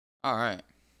Alright.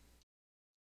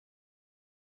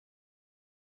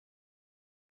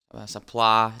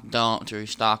 Supply dump to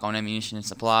restock on ammunition and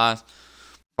supplies.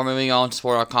 Before moving on to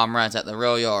support our comrades at the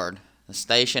rail yard. The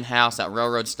station house at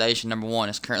Railroad Station Number 1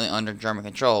 is currently under German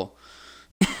control.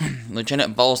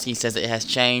 Lieutenant Volsky says it has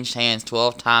changed hands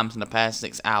 12 times in the past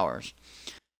 6 hours.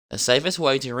 The safest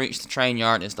way to reach the train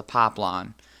yard is the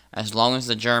pipeline, as long as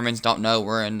the Germans don't know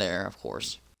we're in there, of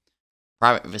course.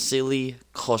 Private Vasily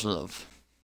Kozlov.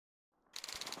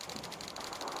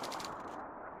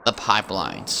 The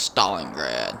pipeline,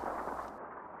 Stalingrad.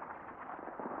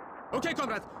 Okay,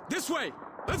 comrades, this way!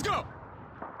 Let's go!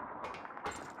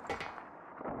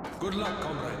 Good luck,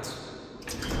 comrades.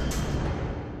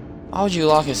 Why would you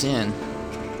lock us in?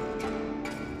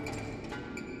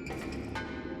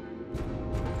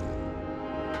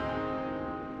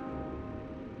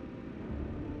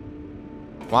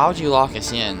 Why would you lock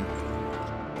us in?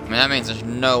 I mean, that means there's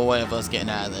no way of us getting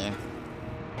out of there.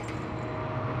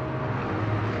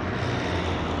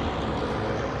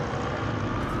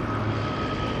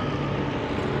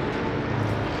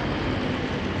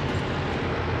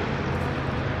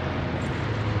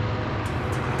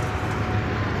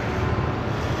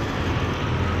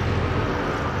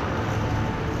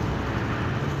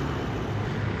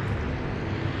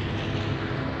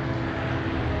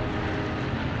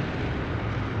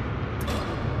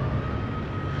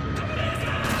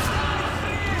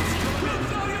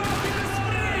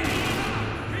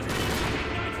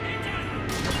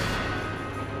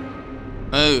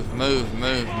 Move, move,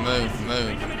 move, move,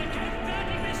 move.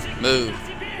 Move.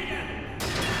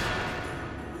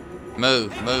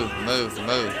 Move, move, move,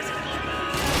 move.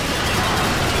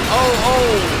 Oh,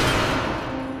 oh!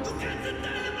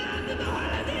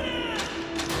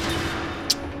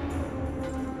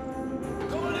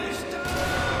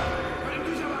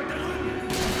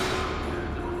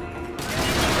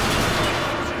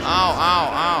 Ow, ow,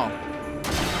 ow.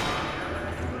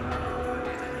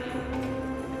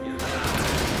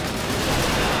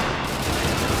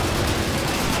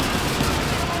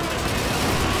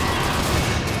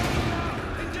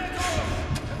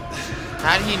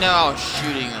 How did he know I was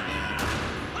shooting him?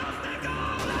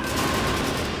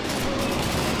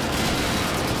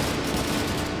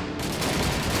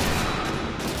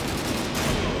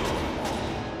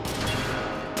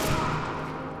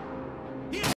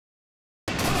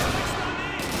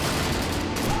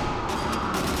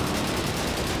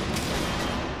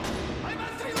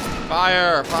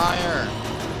 Fire! Fire!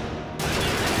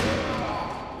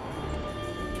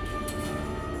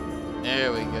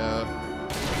 There we go.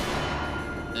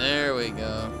 There we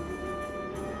go.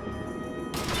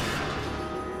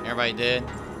 Everybody dead?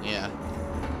 Yeah.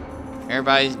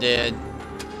 Everybody's dead.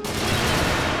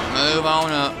 Move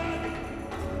on up.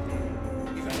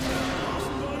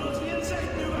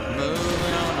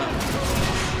 Moving on up.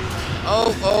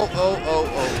 Oh, oh, oh, oh, oh,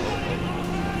 oh.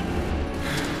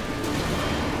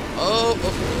 Oh,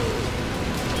 oh.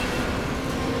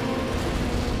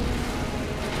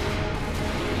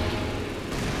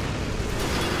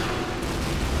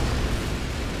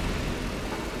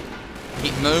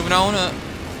 Keep moving on up.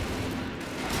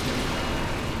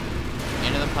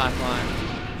 Into the pipeline.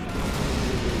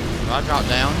 Do I drop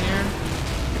down here?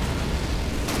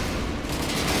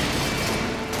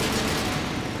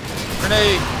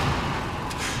 Grenade!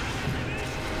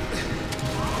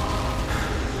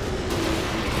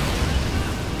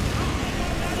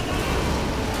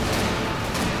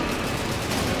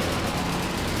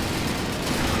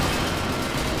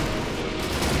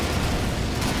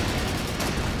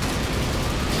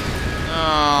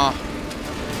 Oh,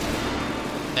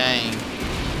 dang.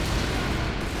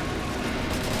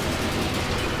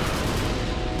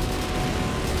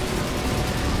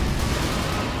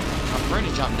 I'm afraid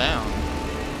to jump down.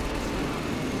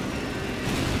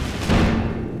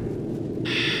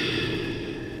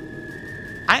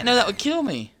 I didn't know that would kill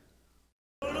me.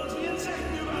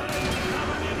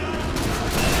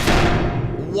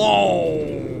 Whoa.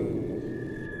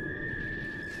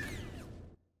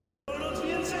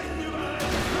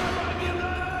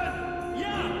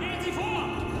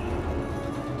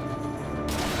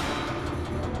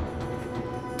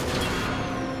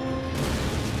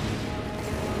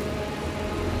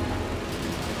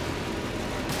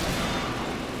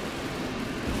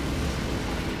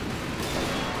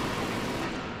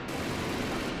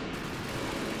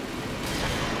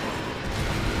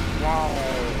 Wow.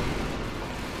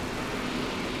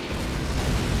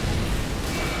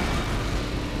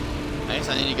 I guess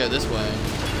I need to go this way.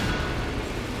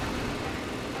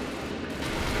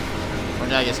 Or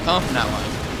did I just come from that way?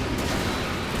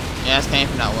 Yeah, it's came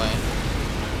from that way.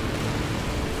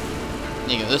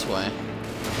 Need to go this way.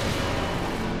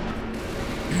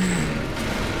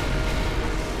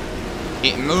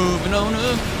 Get moving on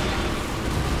up.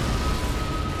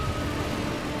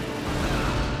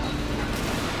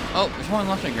 Oh, there's one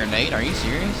left a grenade. Are you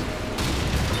serious?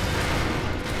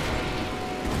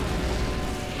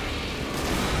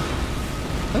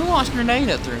 Who launched a grenade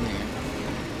up through here?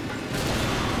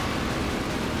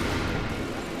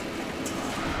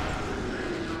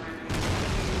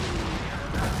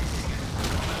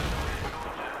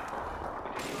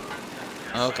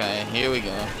 Okay, here we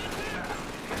go.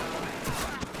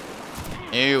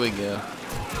 Here we go.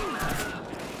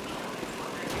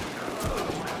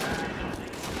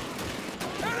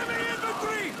 Enemy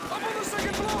infantry! Up on the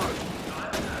second floor!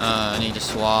 I need to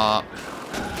swap.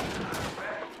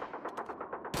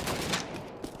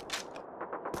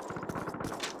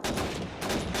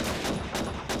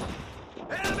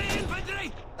 Enemy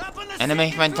infantry! Up on the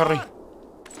Enemy second infantry. floor!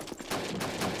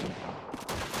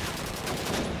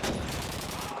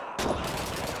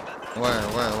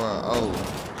 Where? Oh.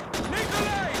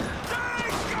 Nikolai!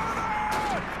 Take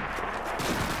cover!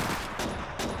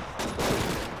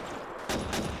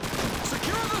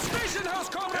 Secure the station house,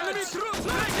 comrades! Enemy troops!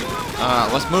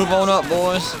 Alright, let's move on up,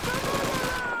 boys.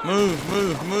 Move.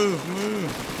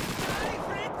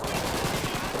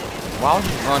 Why would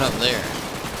you run up there?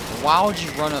 Why would you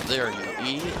run up there, you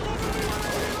idiot?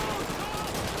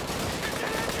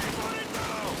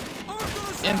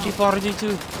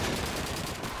 MG42.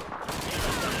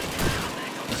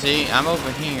 See, I'm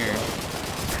over here.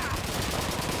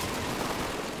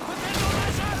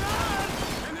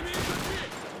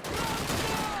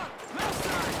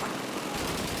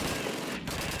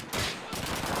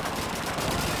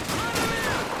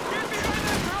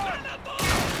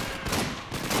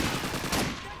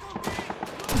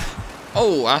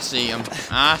 Oh, I see him.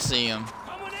 I see him.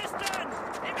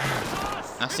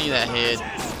 I see that head.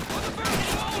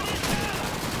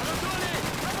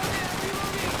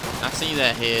 I see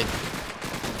that head.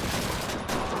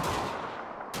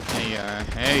 There you are.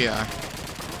 There you are.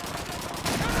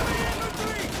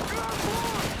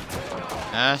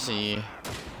 I see you.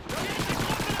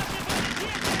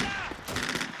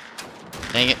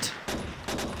 Dang it.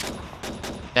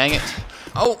 Dang it.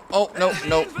 Oh, no.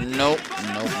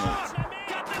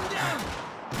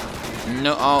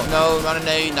 No, oh, no, not a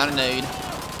nade, not a nade.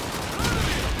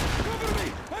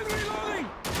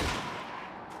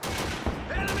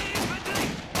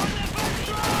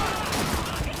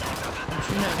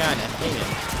 Shoot that guy in the head.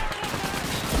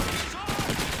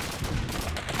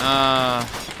 I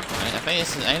think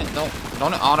this is, ain't it,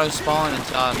 don't it auto spawn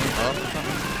until I move up or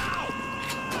something?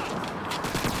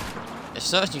 It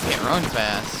sucks you can't run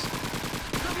fast.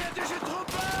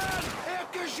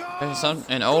 There's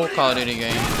an old Call of Duty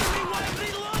game.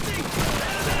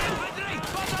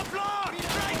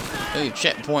 Ooh,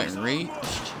 checkpoint reached.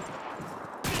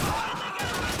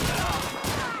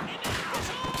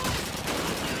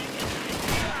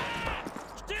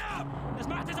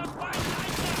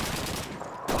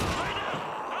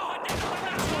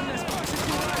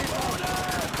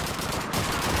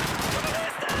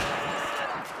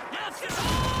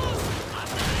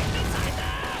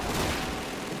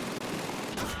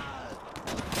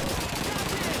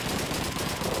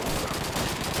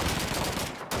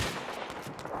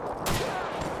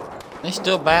 They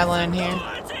still battling here?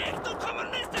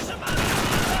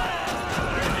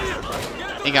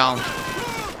 He gone.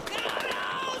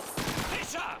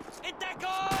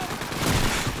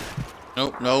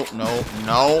 Nope.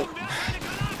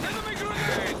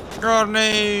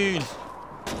 Grenade!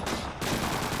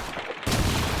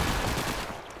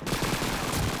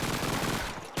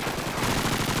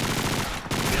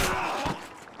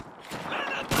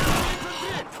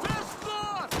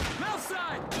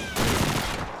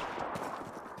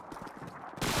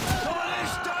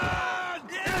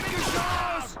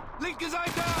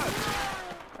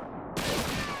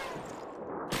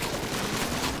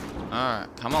 Alright,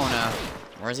 come on now.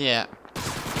 Where's he at?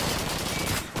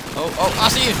 Oh, I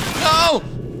see you! No!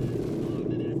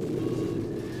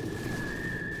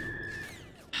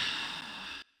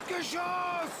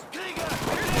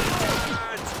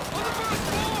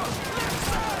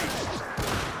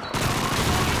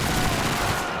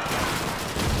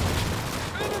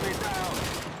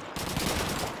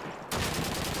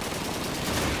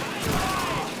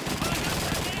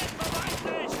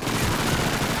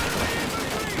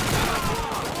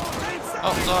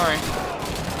 Oh, sorry.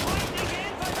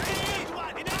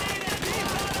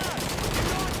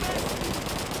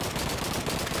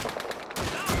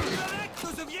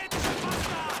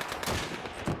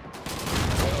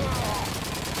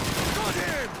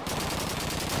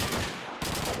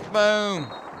 Boom.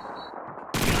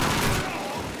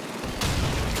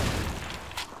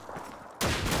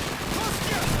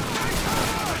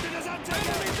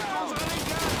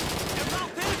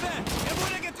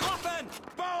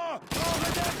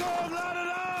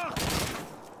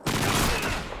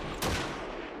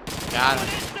 Got him.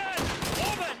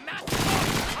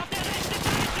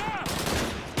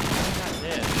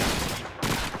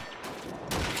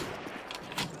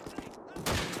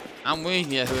 I'm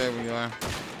with you, whoever you are.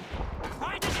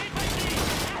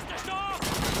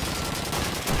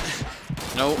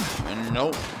 Nope, and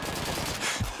nope.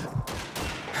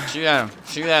 Shoot at him.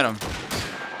 Shoot at him.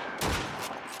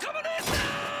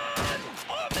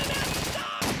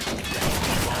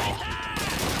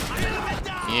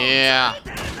 Yeah.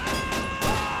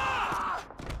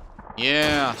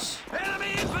 Yes.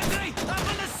 Enemy infantry up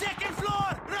on the second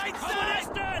floor, right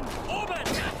side. Oben.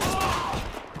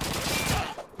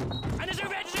 Eine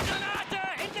sowjetische Granate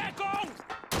in Deckung.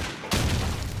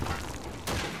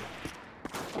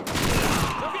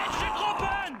 Sowjetische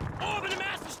Truppen oben im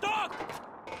ersten Stock.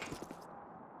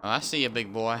 Oh, I see you,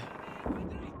 big boy.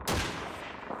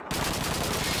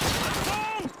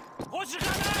 Achtung! Russische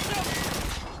Granate.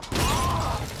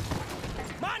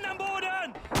 Mann am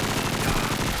Boden.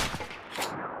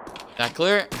 Did I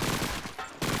clear it? Did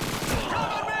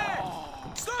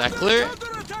I clear it?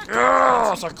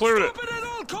 Yes, I cleared it. Stop it at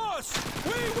all costs.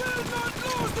 We will not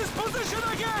lose this position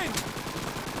again.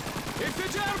 It's the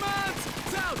Germans.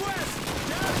 Southwest.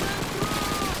 German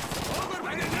troops. Over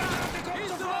by the Granate.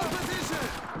 East of our position.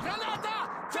 Granata.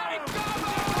 Take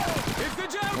cover. It's the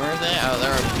Germans. Where are they? Oh,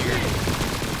 they're over here.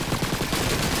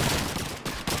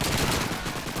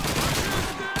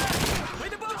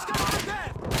 With the boats coming there.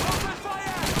 Open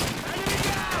fire. Enemy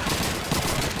down.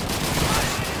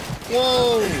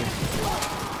 Whoa!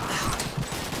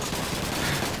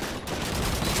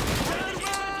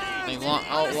 They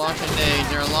launching nades.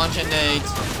 They're launching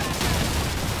nades.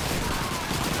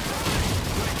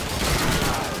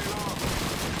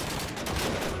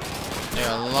 They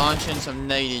are launching some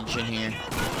nadage in here.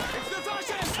 It's the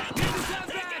fascists. In the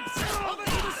south. Over to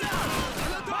the south.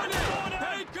 Anatolia.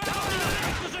 Take cover.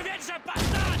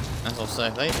 That's all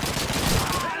safe. They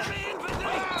Enemy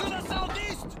infantry to the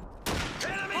southeast.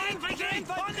 Enemy infantry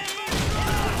on the east.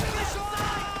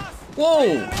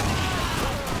 whoa!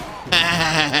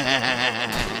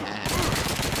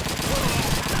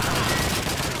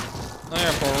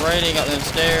 They're parading up them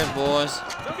stairs, boys.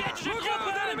 Sowjetische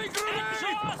Truppen. Enemy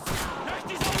grenade. Durch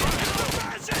die sowjetische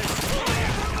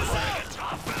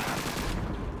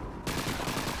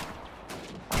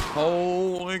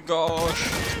Holy gosh.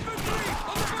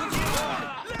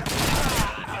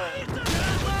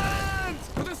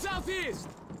 To the southeast.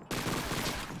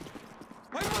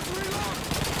 I must reload.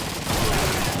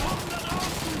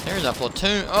 There's a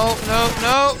platoon. Oh, no,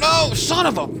 no, no! Son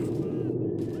of a...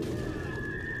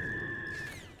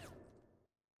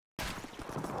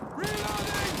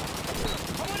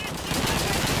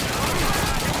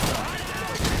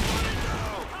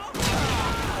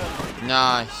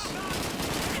 Nice.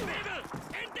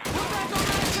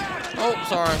 Oh,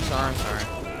 sorry.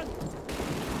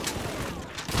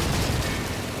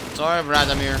 Sorry,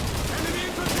 Vladimir.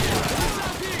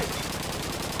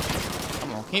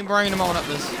 Come on, keep bringing them on up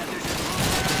this.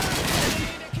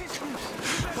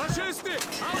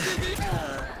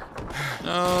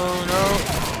 No.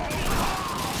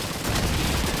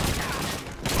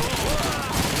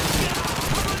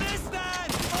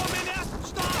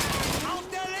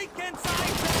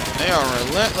 They are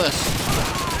relentless.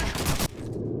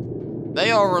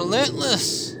 They are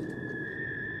relentless.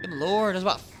 Good lord, there's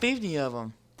about 50 of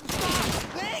them.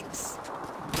 Thanks.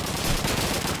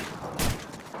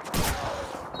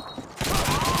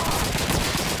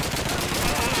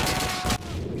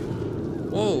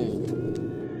 Whoa.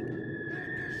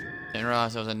 Didn't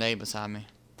realize there was a nade beside me.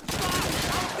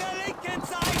 Auf der linken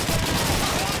Seite.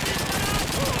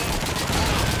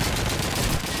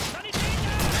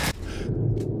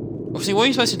 Well, see, what are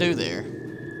you supposed to do there?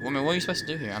 I mean, what are you supposed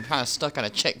to do here? I'm kind of stuck at a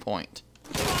checkpoint.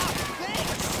 Mann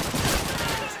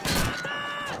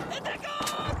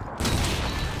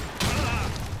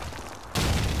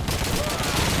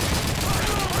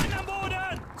am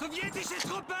Boden. Sowjetische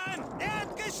Truppen.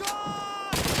 Erdgeschoss.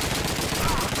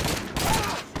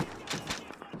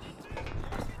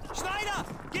 Schneider,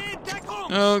 geh in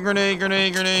Deckung. Oh,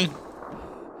 grenade.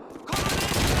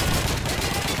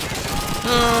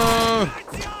 Oh.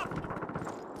 Sie ab.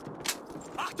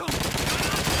 Achtung.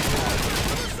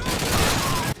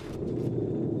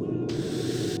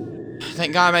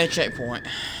 Thank God I made a checkpoint.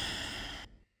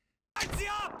 Sie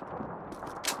ab.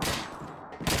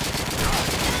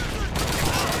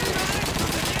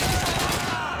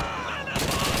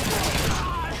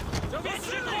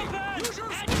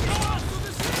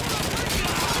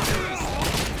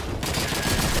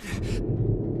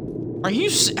 Are you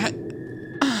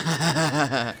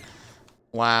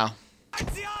wow.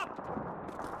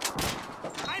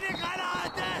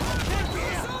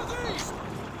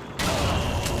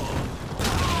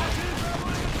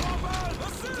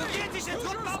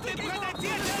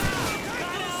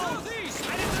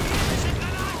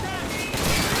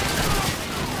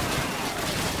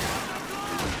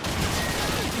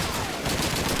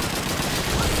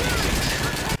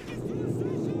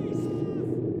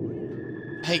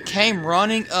 He came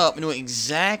running up and knew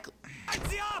exactly.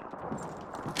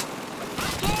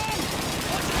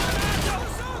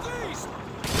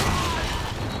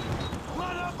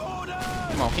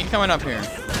 Come on, keep coming up here.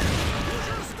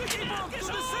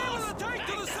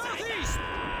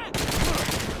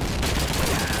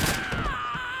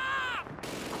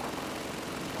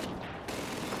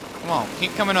 Come on,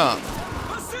 keep coming up.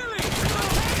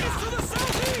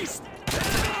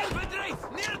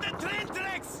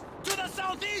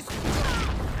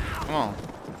 Come on.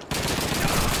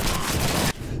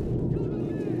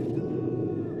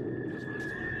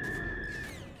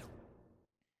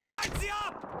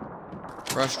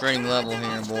 Frustrating level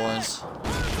here, boys.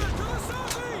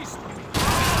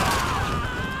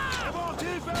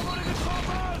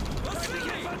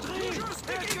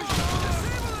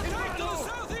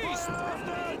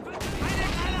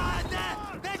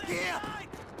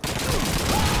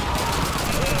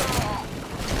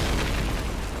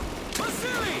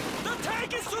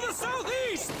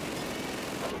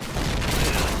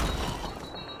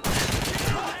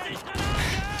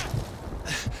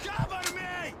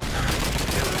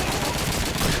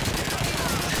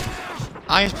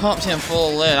 I just pumped him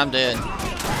full of lead. I'm dead.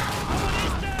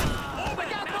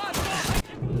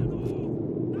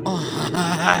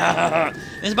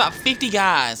 There's about 50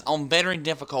 guys on veteran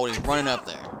difficulty running up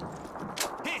there.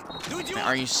 Man,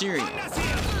 are you serious?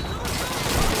 Man,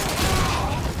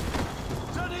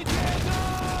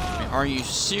 are you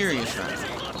serious right now?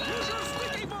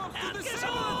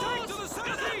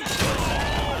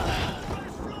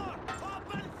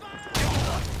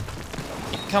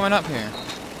 Keep coming up here.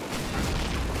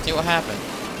 See what happened.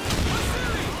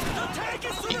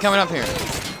 Keep coming up here.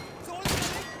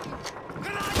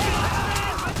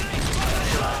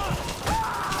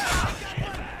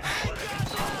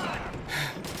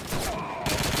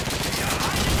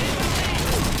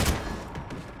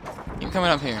 Keep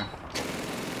coming up here.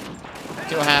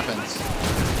 See what happens.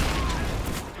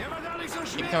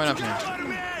 Keep coming up here.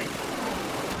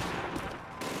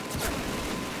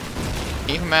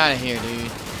 Keep him out of here,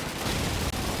 dude.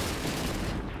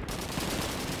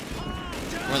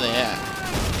 Where are they at?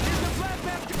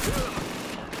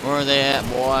 Where are they at,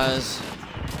 boys?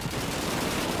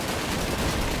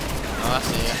 Oh, I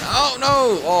see it. Oh,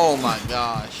 no! Oh, my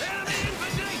gosh.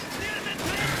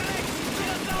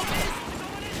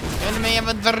 Enemy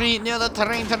infantry near the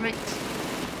terrain turret.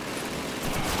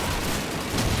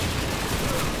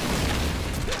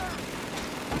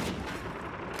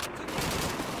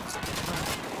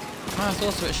 Might as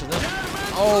well switch to this.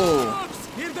 Oh!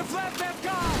 Here's the flatbed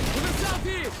car to the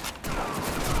southeast.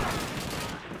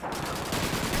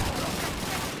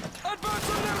 Advance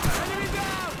on them, enemy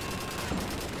down.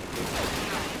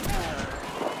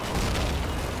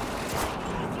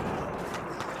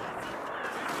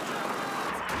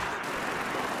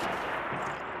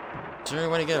 Is there any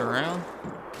way to get around?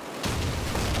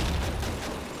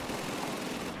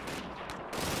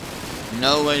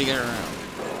 No way to get around.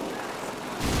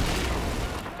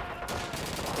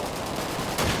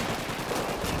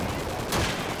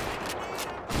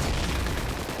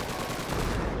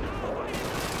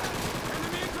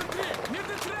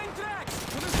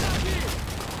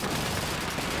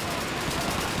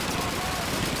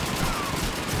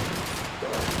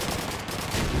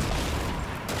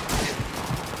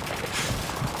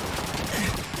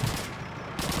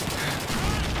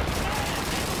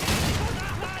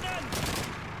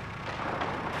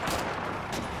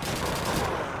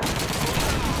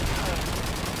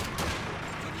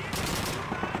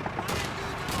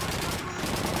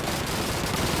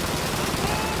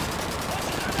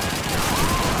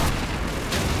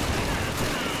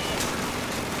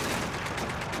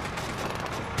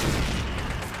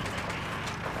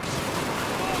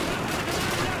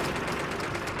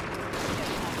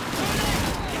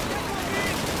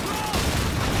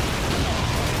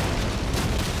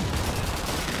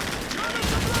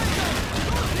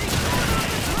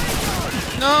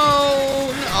 No!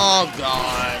 Oh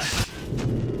gosh.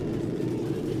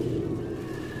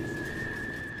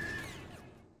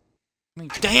 I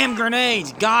mean, damn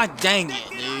grenades! God dang it,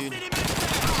 dude.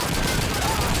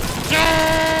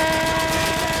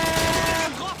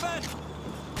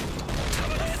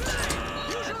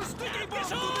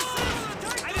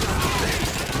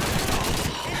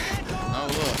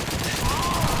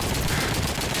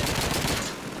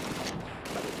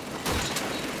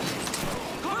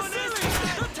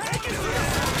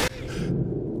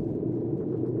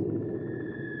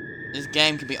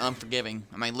 game can be unforgiving.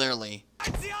 I mean, literally,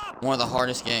 one of the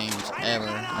hardest games ever. I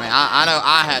mean, I know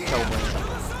I had trouble.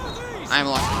 I'm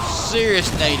like some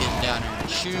serious natives down there.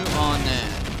 Chew on that.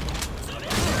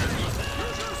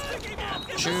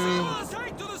 Chew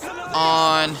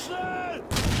on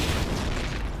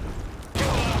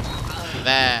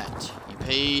that, you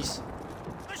piece of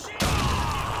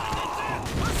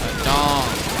dong.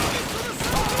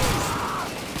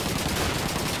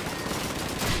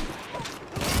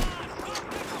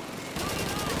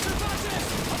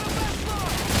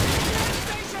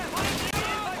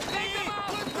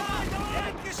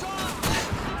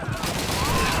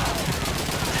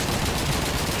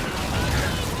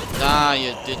 Die,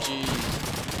 you ditches.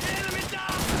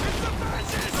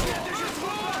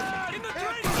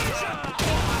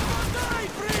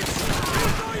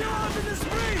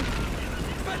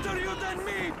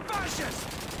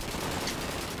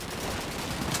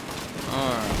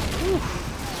 Alright.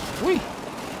 Whee.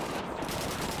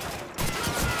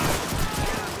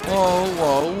 Whoa,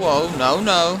 whoa, whoa. No,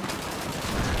 no.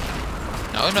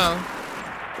 No, no.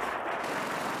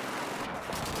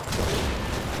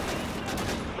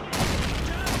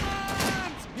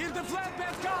 Here's the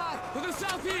flatbed car to the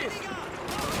southeast.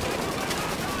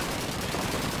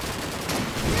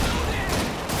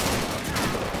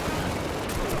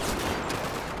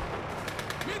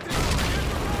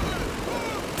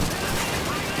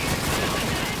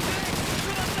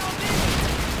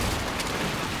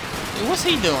 Dude, what's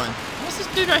he doing? What's this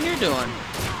dude right here doing?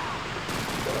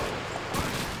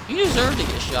 You deserve to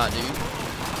get shot, dude.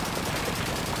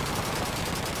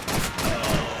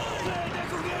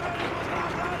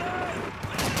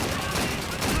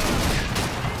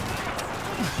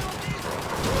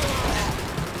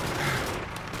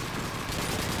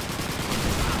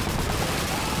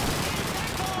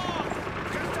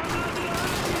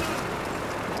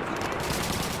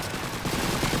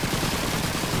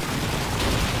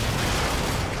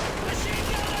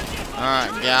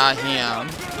 Alright, got him.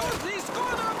 Northeast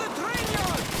corner of the train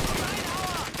yard.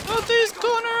 Northeast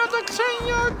corner of the train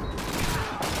yard.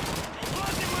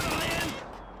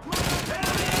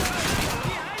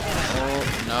 Oh,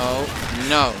 no,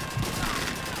 no.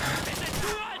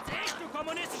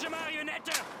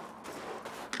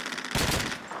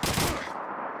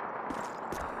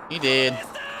 He did.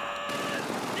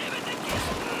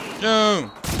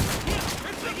 Boom.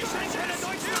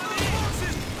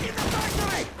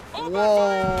 Whoa,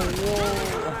 whoa.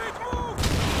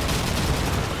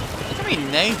 Look how many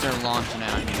nades are launching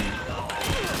out here.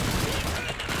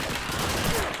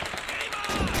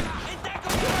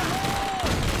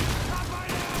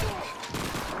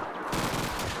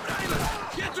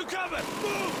 Get to cover.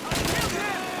 Move.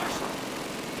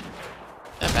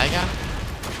 That bad guy?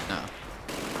 No.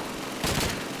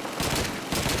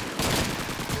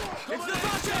 It's the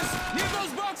fascists near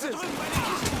those boxes.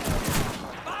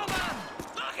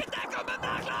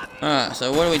 Alright,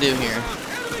 so what do we do here?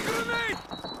 Enemy grenade.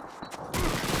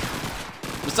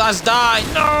 Besides die!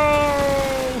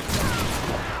 No!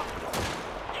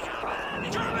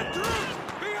 German troops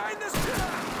behind the stairs.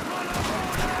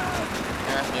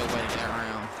 There has to be a way to get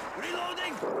around.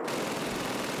 Reloading.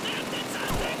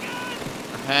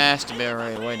 There has to be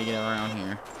a way to get around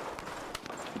here.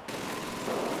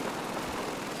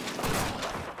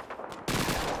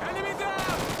 Enemy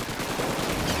down.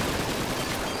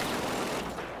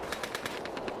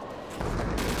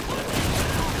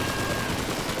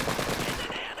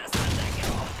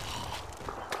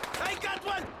 I got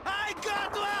one. I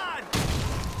got one.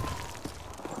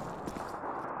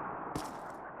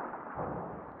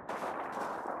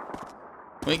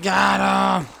 We got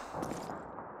him!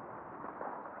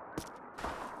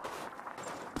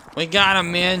 We got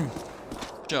him, men!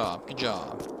 Good job, good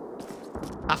job.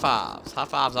 High fives. High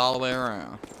fives all the way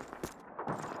around.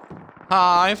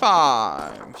 High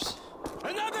fives!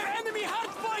 Another enemy hard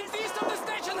point east of the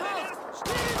station house.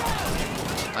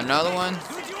 Another one?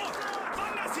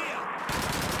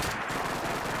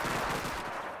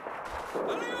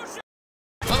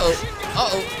 Uh-oh.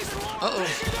 Uh-oh. Uh-oh.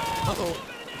 Uh-oh.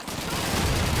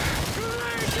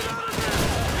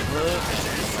 Look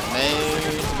at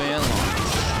Maze being launched.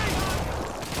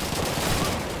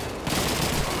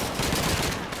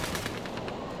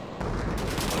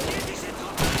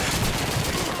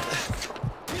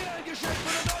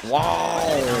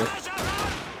 Wow!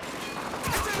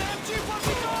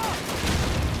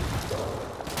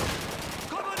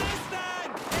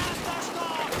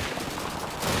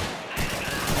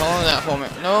 Hold on that for me.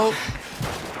 Nope.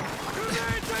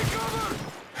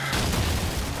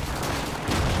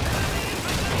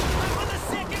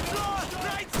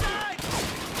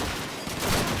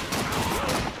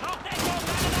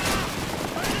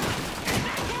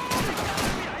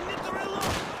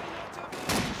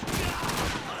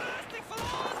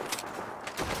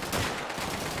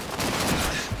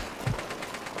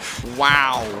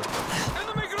 Wow.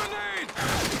 Enemy grenade!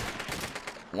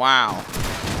 Wow.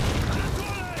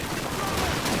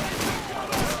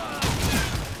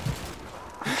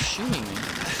 Who's shooting me?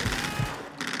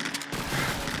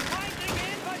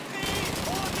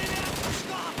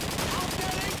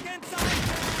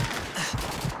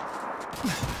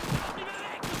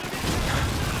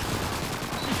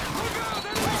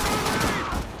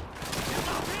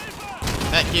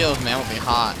 That kills me. I won't be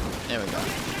hot. There we go.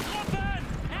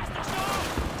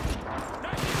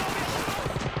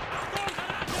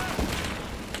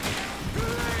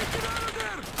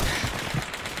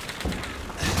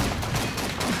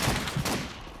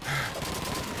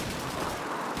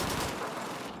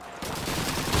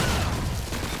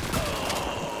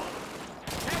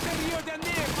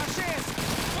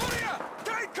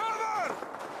 Take cover!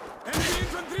 Enemy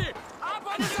infantry! Up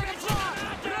on the second floor!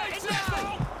 Right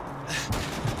side!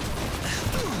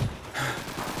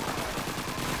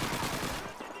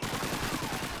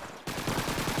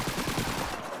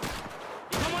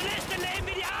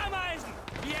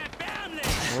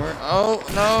 Where? Oh,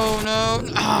 no.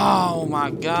 Oh,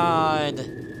 my God.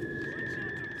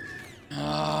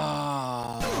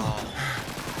 Oh.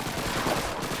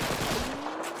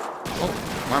 Oh,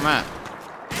 where am I at?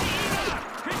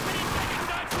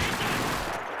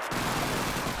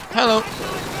 Hello.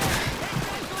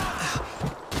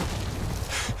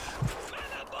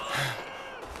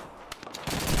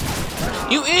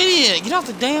 You idiot! Get off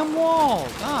the damn wall!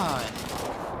 God.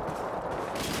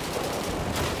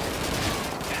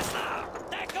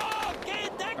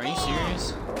 Are you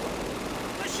serious?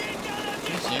 Are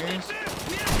you serious?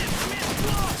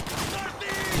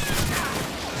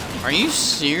 Are you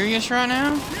serious right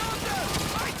now?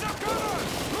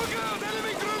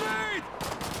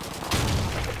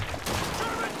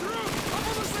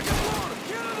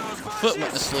 Foot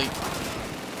went to sleep.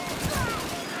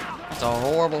 That's a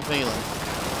horrible feeling.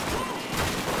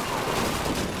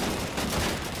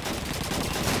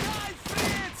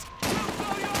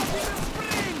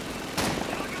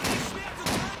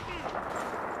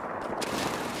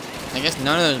 I guess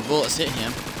none of those bullets hit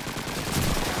him.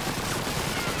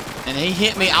 And he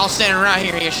hit me. I was standing right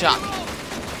here and he shot me.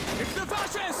 It's the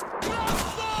fascists!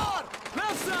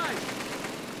 Left side!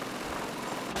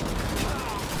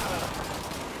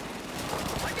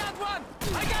 I got one!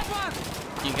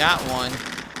 You got one.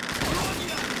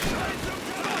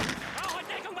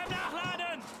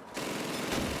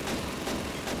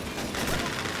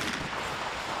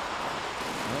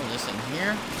 Oh, is this in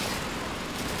here?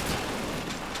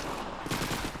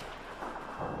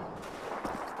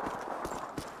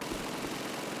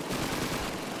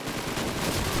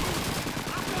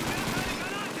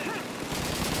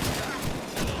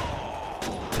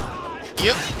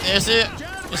 Yep, that's it.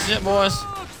 This is it, boys.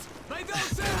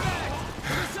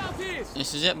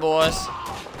 This is it, boys.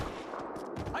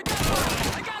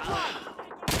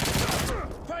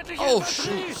 Oh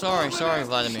shoot! Sorry,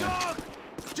 Vladimir.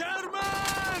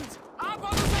 Germans! Up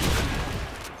on the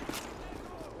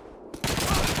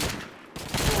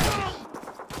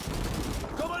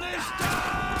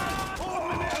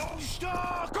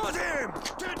Got him!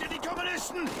 Töte die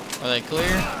Kommunisten! Are they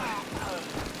clear?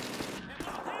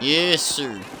 Yes,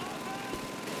 sir.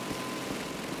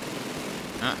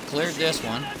 Alright, cleared this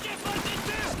one.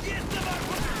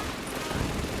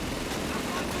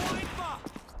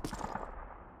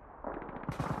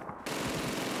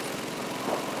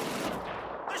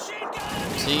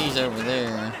 See, he's over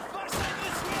there.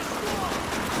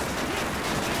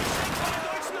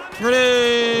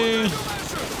 Ready!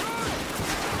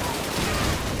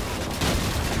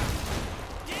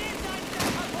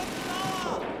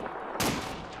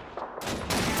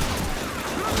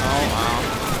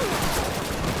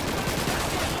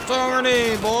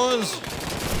 Authority, boys!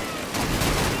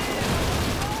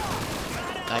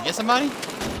 Did I get somebody?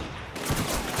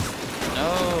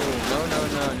 No.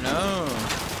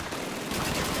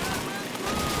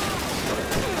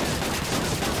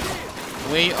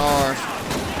 We are...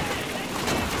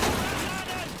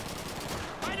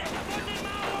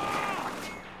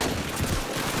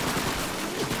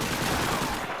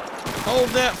 Hold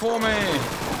that for me!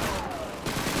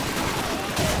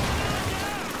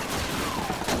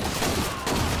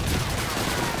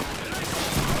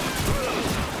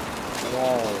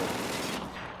 Whoa.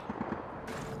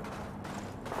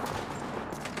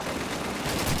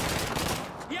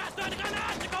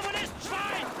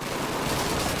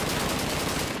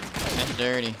 That's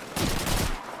dirty.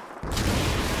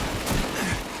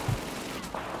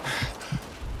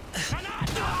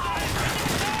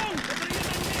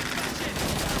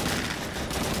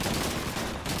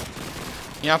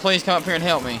 Yeah, please come up here and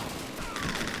help me.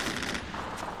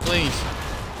 please.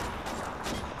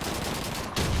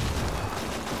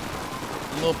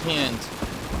 Little pins.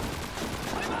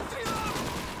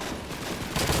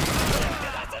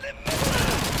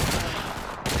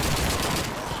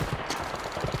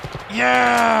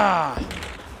 Yeah!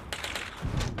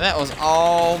 That was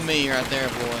all me right there,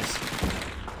 boys.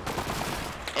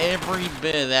 Every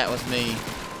bit of that was me.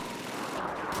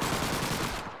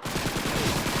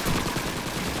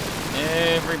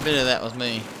 Every bit of that was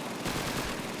me.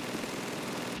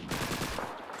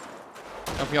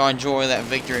 Hope y'all enjoy that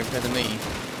victory because of me.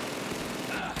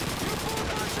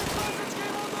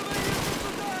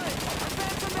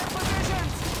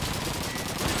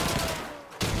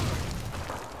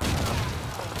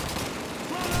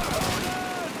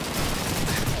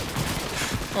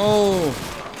 Oh!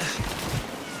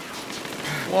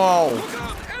 Whoa! Look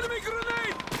out! Enemy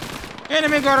grenade!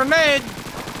 Enemy grenade!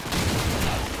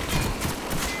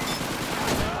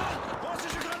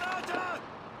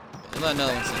 Let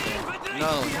another one sit there.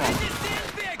 Another one, come on.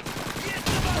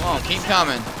 Come on, keep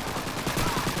coming.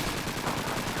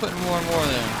 Putting more and more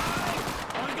there.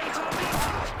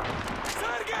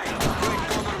 Sergey! Quick,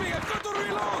 cover me! I've got to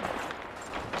reload!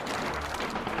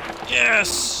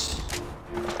 Yes!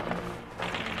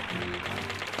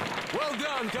 Well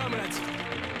done, comrades.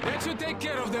 That should take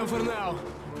care of them for now.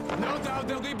 No doubt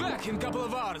they'll be back in a couple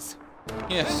of hours.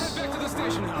 Yes. Let's head back to the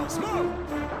station house. Move!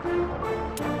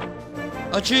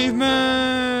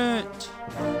 Achievement!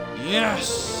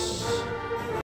 Yes!